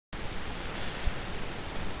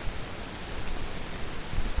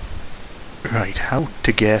Right, how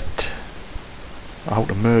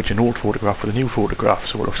to merge an old photograph with a new photograph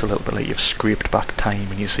so it looks a little bit like you've scraped back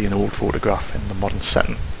time and you see an old photograph in the modern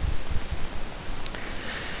setting.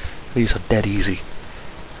 These are dead easy.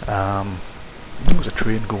 There was a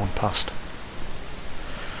train going past.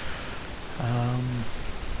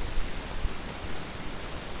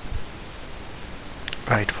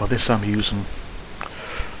 Right, for this I'm using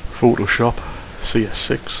Photoshop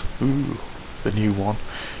CS6, the new one,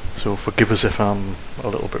 so forgive us if I'm a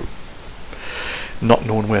little bit not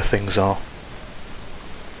knowing where things are.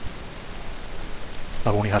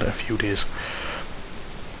 I've only had it a few days.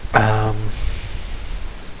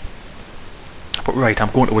 But right,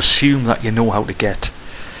 I'm going to assume that you know how to get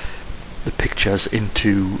the pictures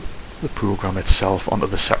into the program itself onto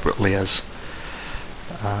the separate layers.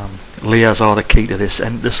 Layers are the key to this,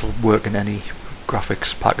 and this will work in any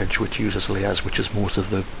graphics package which uses layers, which is most of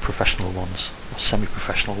the professional ones, or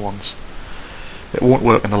semi-professional ones. It won't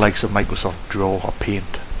work in the likes of Microsoft Draw or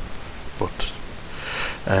Paint, but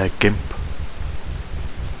GIMP,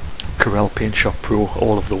 Corel Paint Shop Pro,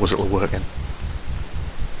 all of those it'll work in.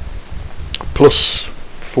 Plus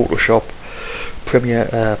Photoshop, Premiere,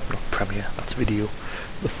 not Premiere, that's video,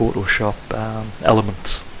 the Photoshop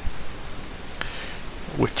Elements,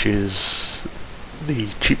 which is the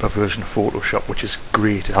cheaper version of Photoshop, which is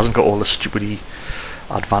great. It hasn't got all the stupidly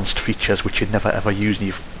advanced features which you'd never ever use,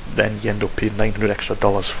 and then you end up paying $900 extra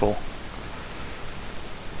for.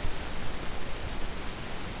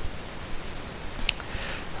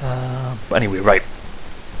 But anyway, right.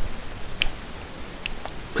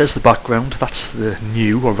 There's the background. That's the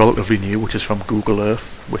new, or relatively new, which is from Google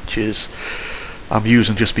Earth, which is I'm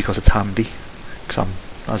using just because it's handy. Because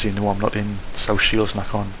as you know, I'm not in South Shields and I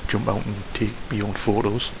can't jump out and take my own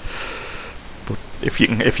photos. But if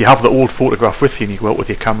you have the old photograph with you and you go out with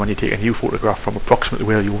your camera and you take a new photograph from approximately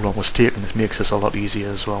where the old one was taken, this makes this a lot easier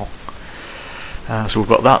as well. So we've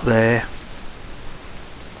got that there.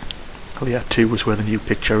 Layer 2 is where the new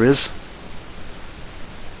picture is.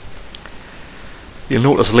 You'll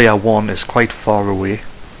notice layer 1 is quite far away,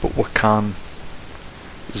 but we can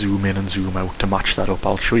zoom in and zoom out to match that up.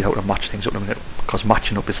 I'll show you how to match things up in a minute, because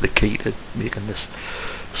matching up is the key to making this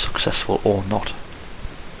successful or not.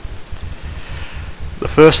 The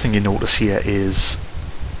first thing you notice here is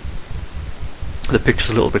the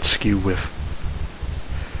picture's a little bit skew with,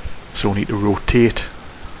 so we need to rotate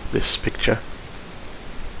this picture.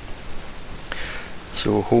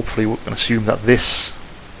 So hopefully we can assume that this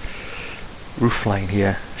roof line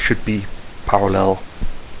here should be parallel,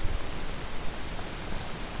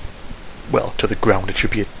 well, to the ground. It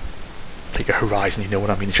should be like a horizon, you know what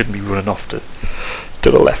I mean? It shouldn't be running off to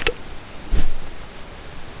the left.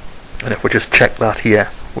 And if we just check that here,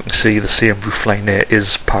 we can see the same roof line there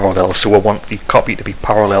is parallel, so we want the copy to be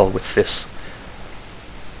parallel with this.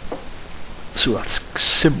 So that's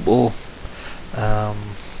simple.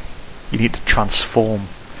 You need to transform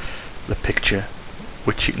the picture,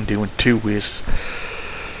 which you can do in two ways.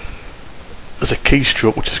 There's a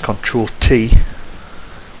keystroke which is Control T.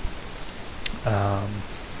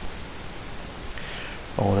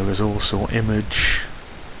 Or there is also image.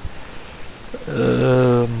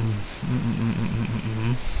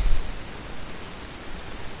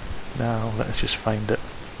 Now let's just find it.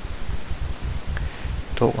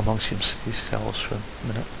 Talk amongst yourselves for a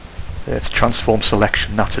minute. It's transform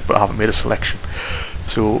selection, that's it, but I haven't made a selection.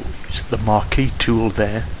 So use the marquee tool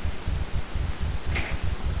there.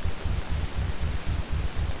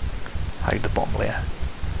 Hide the bottom layer.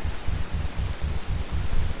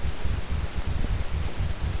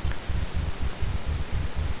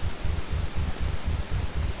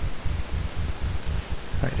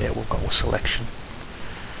 Right there, we've got our selection.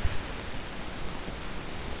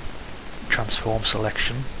 Transform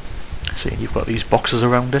selection. See, you've got these boxes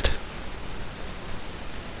around it.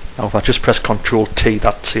 Now if I just press Control T,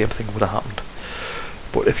 that same thing would have happened.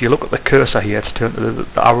 But if you look at the cursor here, it's turned to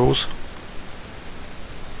the arrows.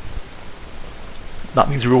 That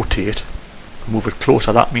means rotate. Move it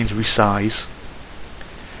closer, that means resize.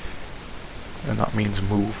 And that means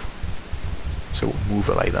move. So we'll move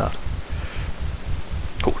it like that.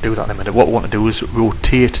 We'll do that in a minute. What we want to do is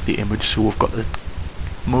rotate the image, so we've got to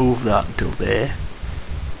move that until there.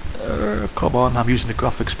 Come on, I'm using the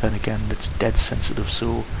graphics pen again, it's dead sensitive,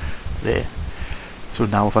 so there. So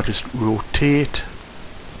now if I just rotate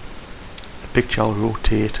the picture, I'll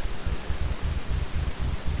rotate.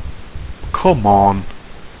 Come on.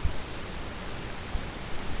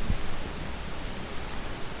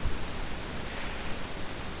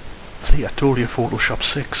 See, I told you Photoshop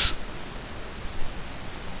 6.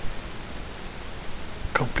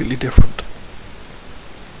 Completely different.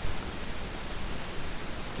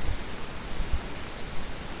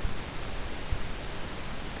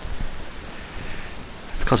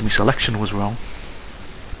 because my selection was wrong,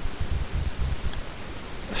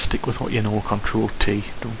 stick with what you know, Control T,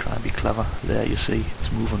 don't try and be clever. There, you see, it's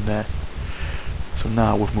moving there. So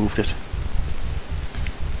now we've moved it.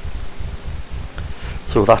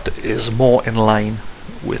 So that is more in line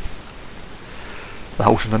with the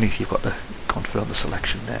house underneath. You've got to confirm the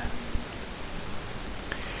selection there.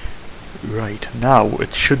 Right, now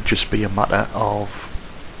it should just be a matter of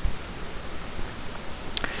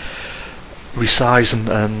resizing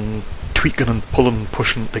and tweaking and pulling and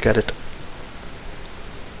pushing to get it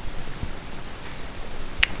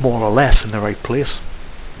more or less in the right place.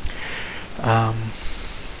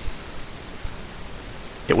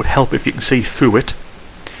 It would help if you can see through it,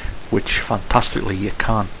 which fantastically you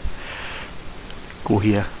can. Go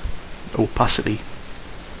here, opacity.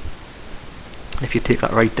 If you take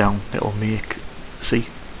that right down, it'll make, see,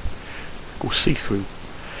 go see through.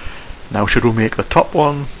 Now should we make the top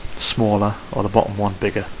one smaller or the bottom one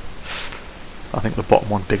bigger? I think the bottom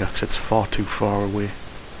one bigger because it's far too far away.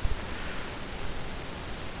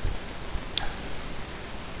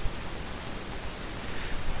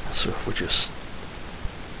 So if we just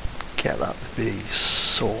get that to be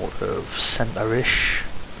sort of centre-ish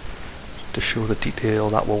to show the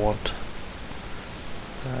detail that we want.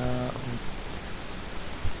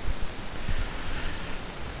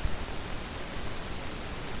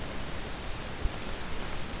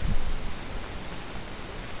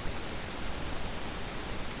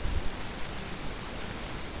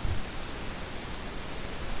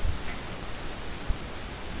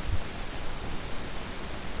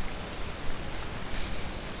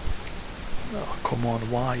 Oh, come on,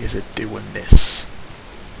 why is it doing this?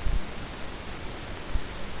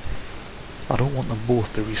 I don't want them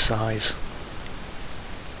both to resize.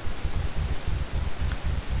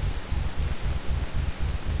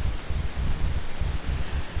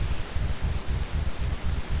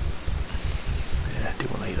 Yeah, do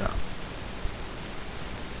it like that.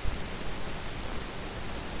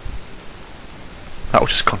 That was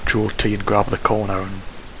just Control T and grab the corner and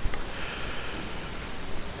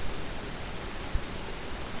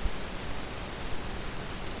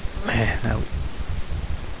now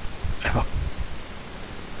if I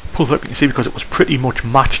pull it up, you can see because it was pretty much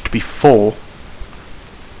matched before,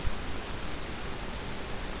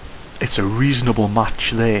 it's a reasonable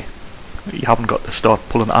match there. You haven't got to start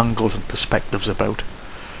pulling angles and perspectives about.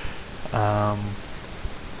 And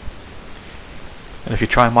if you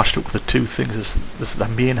try and match it up with the two things, there's the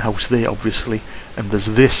main house there obviously, and there's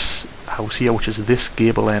this house here which is this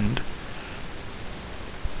gable end.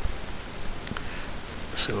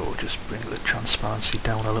 So just bring the transparency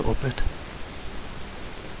down a little bit.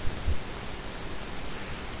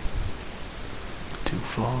 Too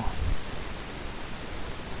far.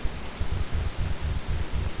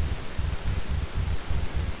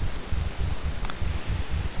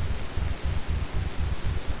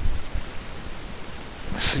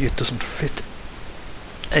 See, it doesn't fit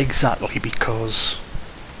exactly because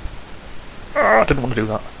I didn't want to do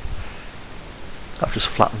that. I've just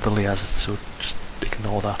flattened the layers, so just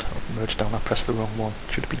ignore that. I've merged down, I pressed the wrong one.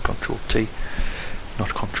 Should have been Control T,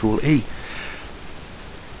 not Control E.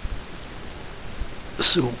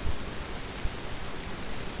 So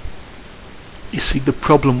you see the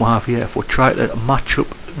problem we have here. If we try to match up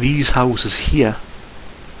these houses here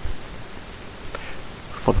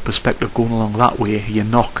for the perspective going along that way, you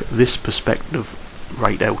knock this perspective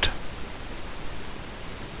right out.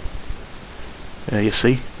 There you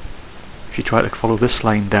see. If you try to follow this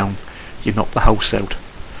line down, you knock the house out.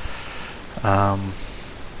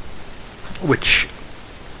 Which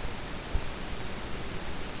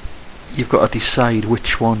you've got to decide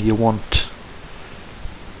which one you want,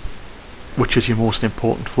 which is your most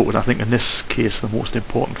important focus. I think in this case the most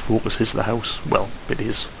important focus is the house. Well, it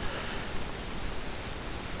is.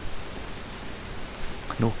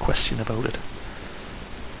 No question about it.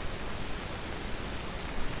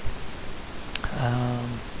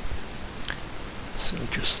 So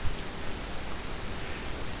just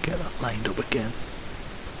get that lined up again.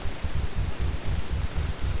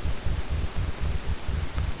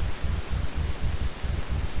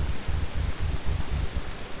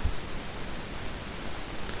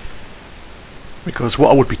 Because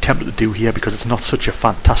what I would be tempted to do here, because it's not such a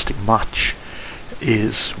fantastic match,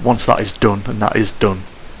 is once that is done, and that is done,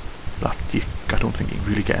 I don't think you can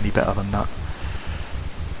really get any better than that.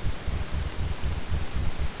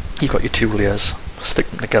 You've got your two layers, stick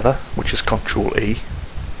them together, which is Control E.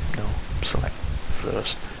 No, select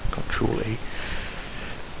first, Control E.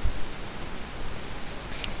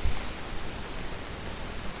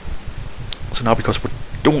 So now because we're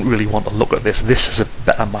don't really want to look at this. This is a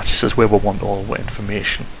better match. This is where we want all the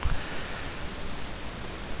information.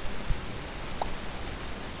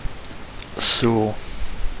 So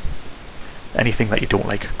anything that you don't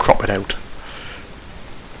like, crop it out.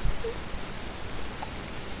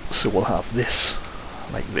 So we'll have this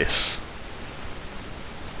like this.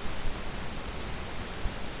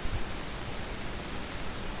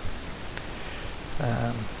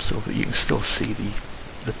 So that you can still see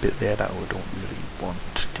the bit there that we don't really want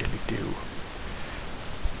to do.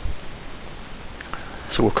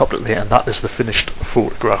 So we'll crop it there, and that is the finished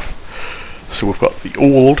photograph. So we've got the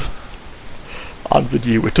old and the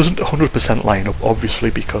new. It doesn't 100% line up, obviously,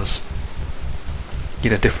 because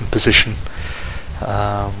in a different position,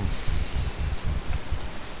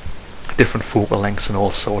 different focal lengths and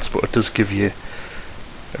all sorts, but it does give you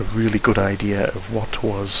a really good idea of what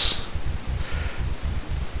was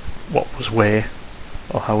where,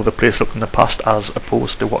 or how the place looked in the past as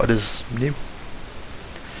opposed to what it is new.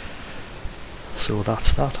 So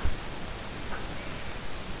that's that.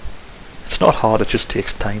 It's not hard, it just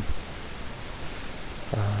takes time.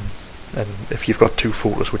 And if you've got two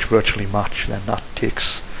photos which virtually match, then that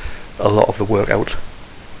takes a lot of the work out.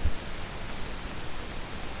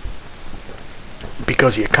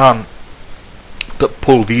 Because you can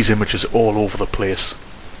pull these images all over the place.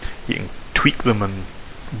 You can tweak them and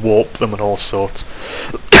warp them and all sorts.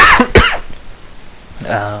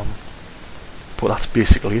 But that's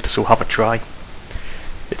basically it, so have a try.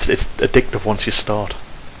 It's addictive once you start,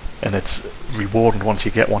 and it's rewarding once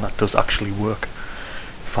you get one that does actually work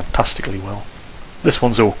fantastically well. This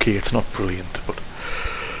one's okay, it's not brilliant, but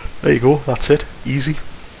there you go, that's it, easy.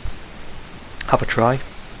 Have a try.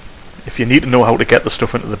 If you need to know how to get the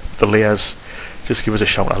stuff into the layers, just give us a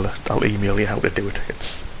shout. I'll email you how to do it.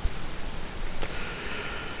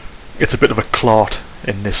 It's a bit of a clot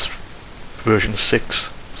in this version 6,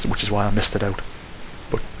 which is why I missed it out.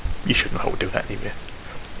 But you should know how to do that anyway.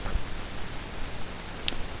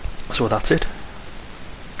 So that's it.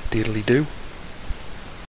 Diddly-do.